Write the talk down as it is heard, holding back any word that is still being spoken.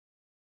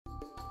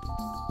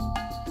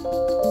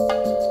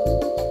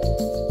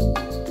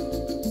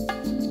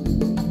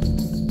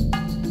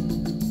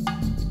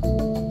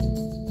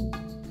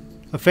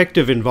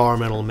Effective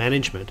environmental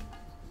management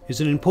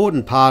is an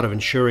important part of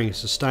ensuring a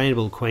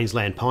sustainable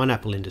Queensland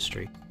pineapple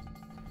industry.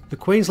 The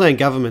Queensland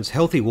Government's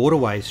Healthy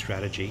Waterways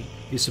strategy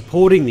is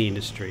supporting the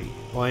industry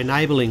by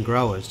enabling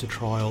growers to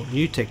trial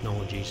new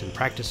technologies and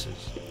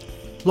practices.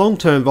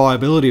 Long-term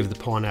viability of the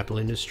pineapple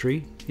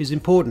industry is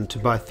important to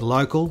both the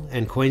local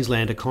and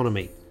Queensland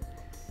economy.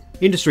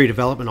 Industry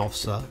Development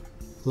Officer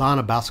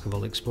Lana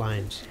Baskerville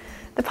explains.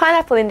 The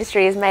pineapple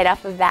industry is made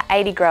up of about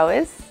 80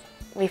 growers.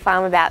 We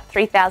farm about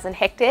 3,000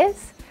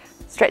 hectares,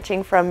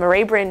 stretching from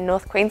Mareeba in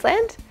North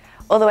Queensland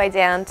all the way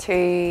down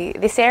to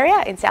this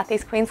area in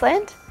southeast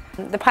Queensland.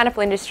 The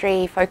pineapple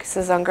industry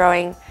focuses on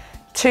growing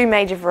two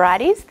major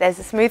varieties. There's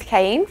the smooth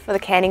cayenne for the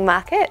canning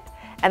market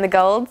and the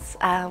golds,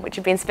 which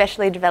have been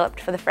specially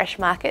developed for the fresh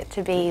market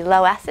to be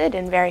low acid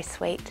and very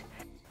sweet.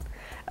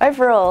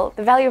 Overall,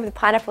 the value of the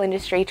pineapple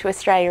industry to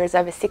Australia is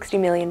over $60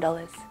 million.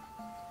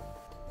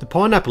 The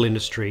pineapple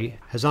industry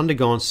has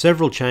undergone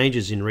several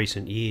changes in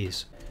recent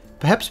years.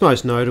 Perhaps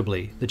most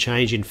notably, the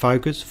change in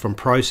focus from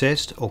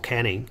processed or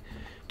canning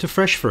to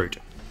fresh fruit.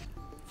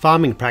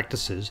 Farming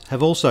practices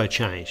have also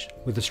changed,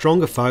 with a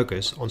stronger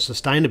focus on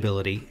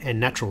sustainability and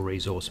natural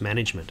resource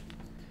management.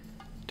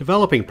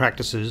 Developing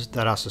practices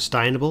that are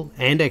sustainable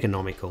and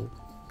economical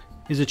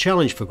is a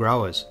challenge for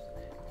growers.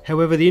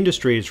 However, the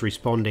industry is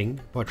responding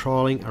by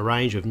trialling a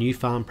range of new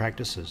farm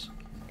practices.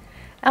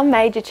 Our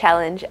major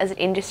challenge as an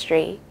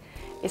industry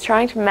is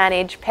trying to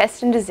manage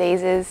pests and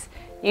diseases,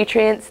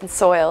 nutrients and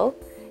soil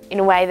in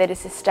a way that is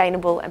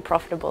sustainable and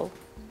profitable.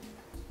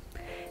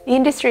 The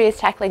industry is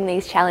tackling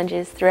these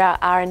challenges through our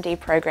R&D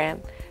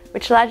program,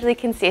 which largely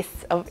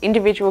consists of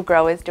individual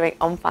growers doing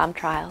on-farm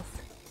trials.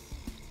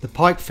 The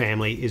Pike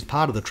family is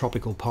part of the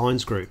Tropical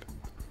Pines Group.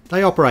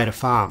 They operate a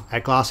farm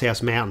at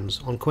Glasshouse Mountains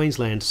on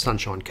Queensland's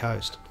Sunshine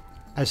Coast.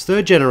 As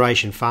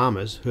third-generation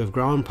farmers who have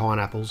grown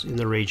pineapples in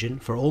the region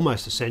for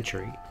almost a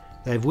century,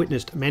 they have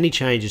witnessed many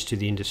changes to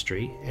the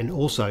industry and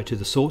also to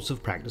the sorts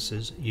of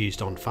practices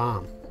used on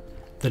farm.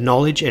 The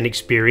knowledge and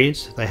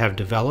experience they have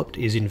developed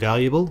is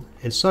invaluable,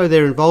 and so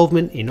their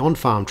involvement in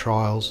on-farm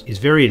trials is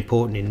very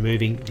important in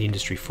moving the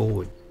industry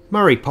forward.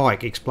 Murray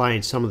Pike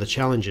explains some of the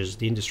challenges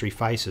the industry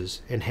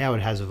faces and how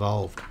it has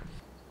evolved.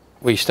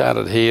 We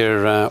started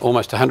here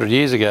almost 100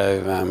 years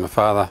ago.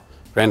 My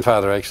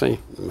grandfather actually,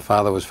 my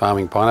father was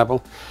farming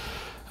pineapple.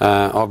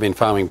 I've been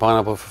farming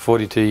pineapple for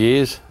 42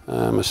 years.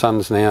 My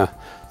son's now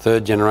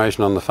third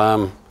generation on the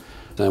farm.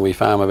 We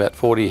farm about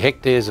 40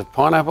 hectares of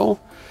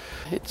pineapple.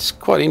 It's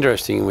quite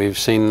interesting. We've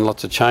seen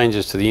lots of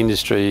changes to the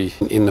industry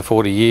in the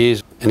 40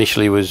 years.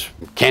 Initially it was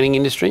canning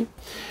industry.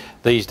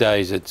 These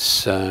days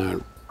it's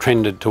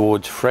trended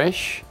towards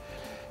fresh.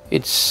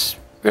 It's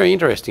very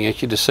interesting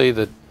actually to see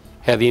that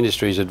how the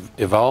industry's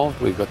evolved.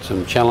 We've got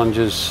some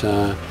challenges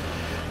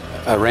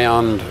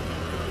around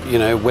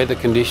weather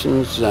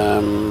conditions.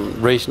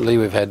 Recently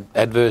we've had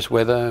adverse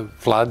weather,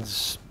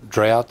 floods,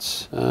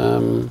 droughts.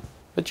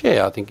 But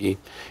yeah, I think the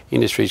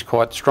industry's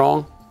quite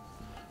strong.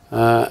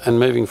 And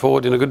moving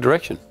forward in a good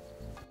direction.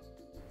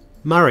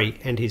 Murray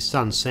and his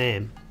son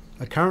Sam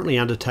are currently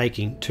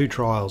undertaking two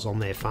trials on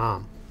their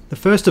farm. The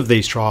first of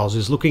these trials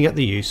is looking at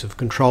the use of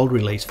controlled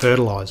release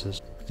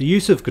fertilisers. The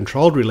use of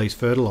controlled release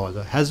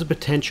fertiliser has the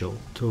potential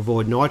to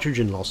avoid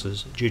nitrogen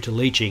losses due to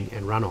leaching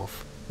and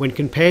runoff. When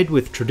compared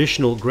with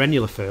traditional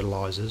granular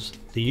fertilisers,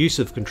 the use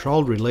of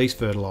controlled release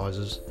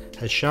fertilisers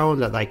has shown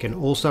that they can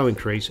also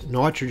increase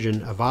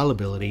nitrogen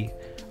availability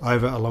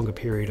over a longer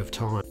period of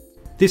time.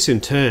 This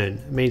in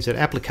turn means that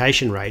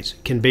application rates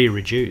can be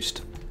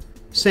reduced.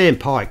 Sam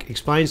Pike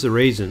explains the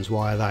reasons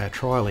why they are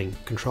trialling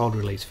controlled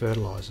release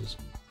fertilisers.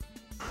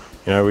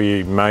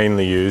 We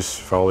mainly use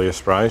foliar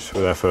sprays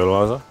with our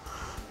fertiliser,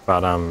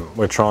 but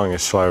we're trialling a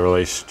slow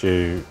release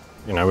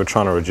we're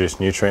trying to reduce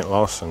nutrient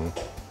loss and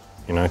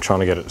trying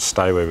to get it to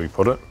stay where we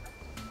put it.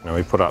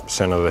 We put up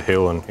centre of the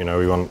hill and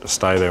we want it to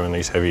stay there when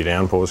these heavy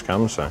downpours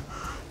come, so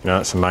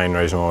that's the main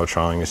reason why we're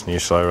trialling this new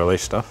slow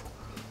release stuff.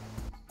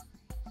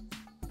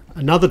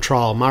 Another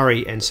trial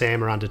Murray and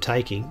Sam are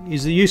undertaking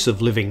is the use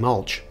of living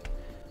mulch.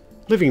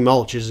 Living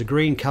mulch is a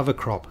green cover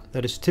crop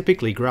that is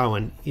typically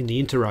grown in the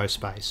interrow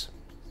space.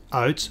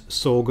 Oats,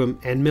 sorghum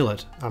and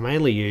millet are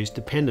mainly used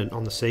dependent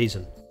on the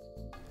season.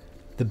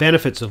 The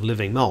benefits of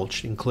living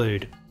mulch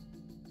include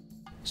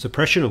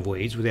suppression of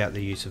weeds without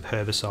the use of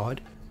herbicide,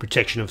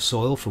 protection of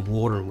soil from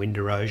water and wind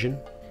erosion,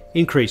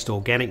 increased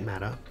organic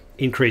matter,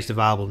 increased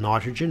available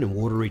nitrogen and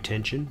water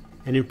retention,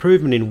 and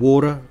improvement in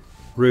water,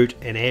 root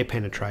and air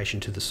penetration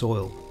to the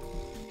soil.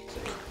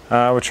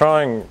 We're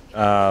trying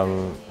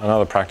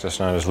another practice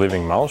known as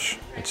living mulch.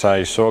 It's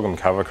a sorghum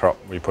cover crop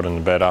we put in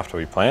the bed after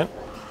we plant.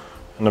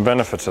 And the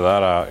benefits of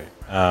that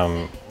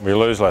are we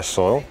lose less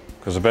soil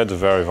because the beds are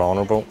very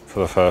vulnerable for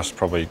the first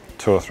probably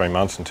 2 or 3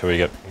 months until we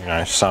get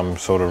some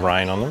sort of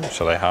rain on them,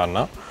 so they harden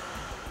up.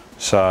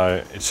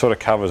 So it sort of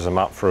covers them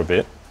up for a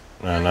bit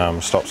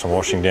and stops them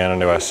washing down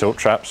into our silt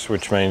traps,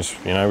 which means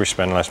we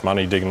spend less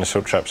money digging the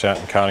silt traps out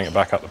and carting it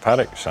back up the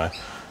paddock. So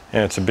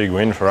Yeah, it's a big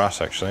win for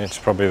us actually. It's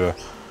probably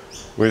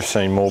we've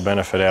seen more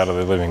benefit out of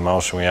the living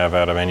mulch than we have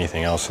out of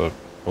anything else,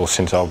 well,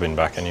 since I've been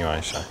back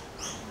anyway. So.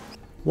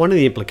 One of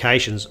the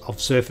implications of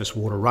surface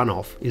water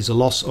runoff is the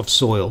loss of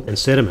soil and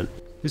sediment.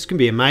 This can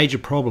be a major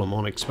problem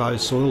on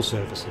exposed soil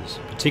surfaces,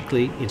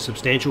 particularly in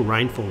substantial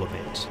rainfall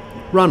events.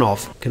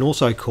 Runoff can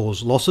also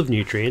cause loss of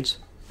nutrients,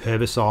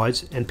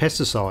 herbicides and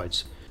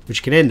pesticides,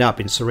 which can end up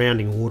in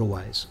surrounding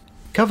waterways.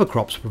 Cover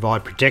crops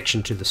provide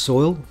protection to the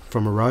soil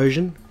from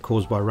erosion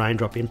caused by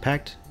raindrop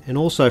impact and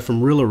also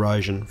from rill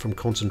erosion from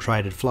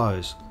concentrated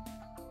flows.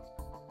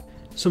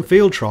 Some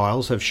field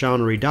trials have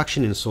shown a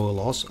reduction in soil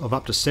loss of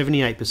up to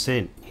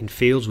 78% in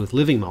fields with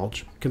living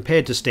mulch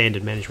compared to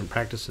standard management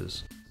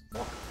practices.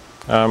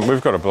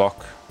 We've got a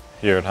block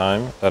here at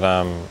home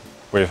that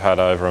we've had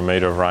over a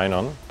metre of rain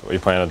on, that we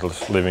planted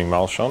living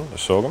mulch on, the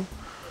sorghum,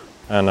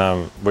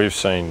 and we've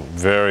seen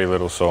very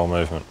little soil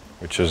movement,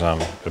 which is a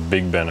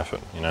big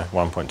benefit.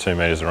 1.2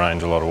 metres of rain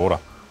is a lot of water.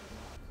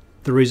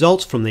 The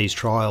results from these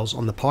trials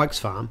on the Pike's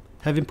farm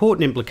have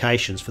important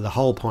implications for the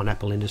whole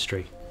pineapple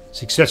industry.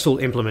 Successful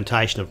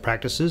implementation of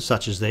practices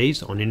such as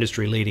these on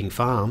industry-leading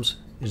farms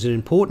is an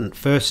important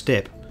first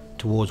step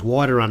towards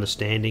wider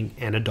understanding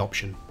and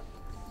adoption.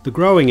 The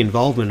growing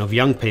involvement of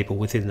young people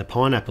within the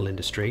pineapple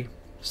industry,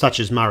 such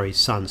as Murray's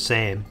son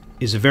Sam,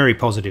 is a very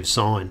positive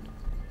sign.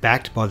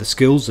 Backed by the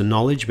skills and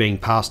knowledge being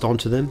passed on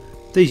to them,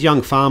 these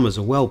young farmers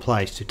are well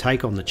placed to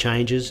take on the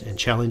changes and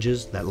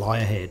challenges that lie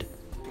ahead.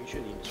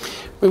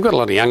 We've got a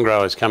lot of young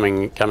growers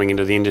coming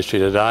into the industry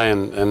today,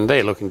 and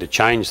they're looking to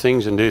change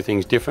things and do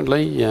things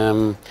differently.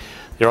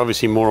 They're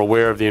obviously more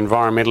aware of the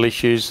environmental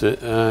issues that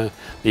the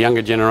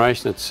younger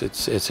generation,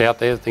 it's out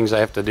there, things they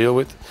have to deal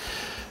with.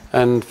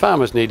 And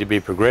farmers need to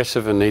be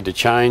progressive and need to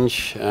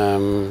change.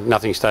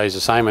 Nothing stays the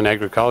same in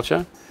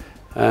agriculture,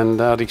 and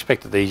I'd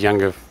expect that these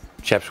younger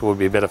chaps will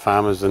be better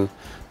farmers than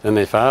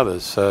their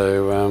fathers.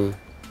 So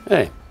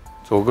yeah,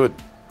 it's all good.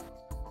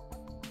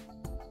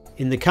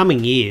 In the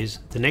coming years,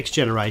 the next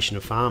generation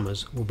of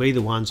farmers will be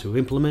the ones who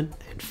implement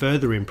and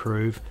further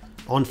improve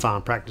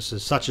on-farm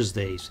practices such as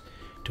these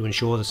to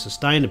ensure the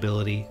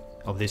sustainability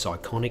of this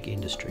iconic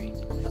industry.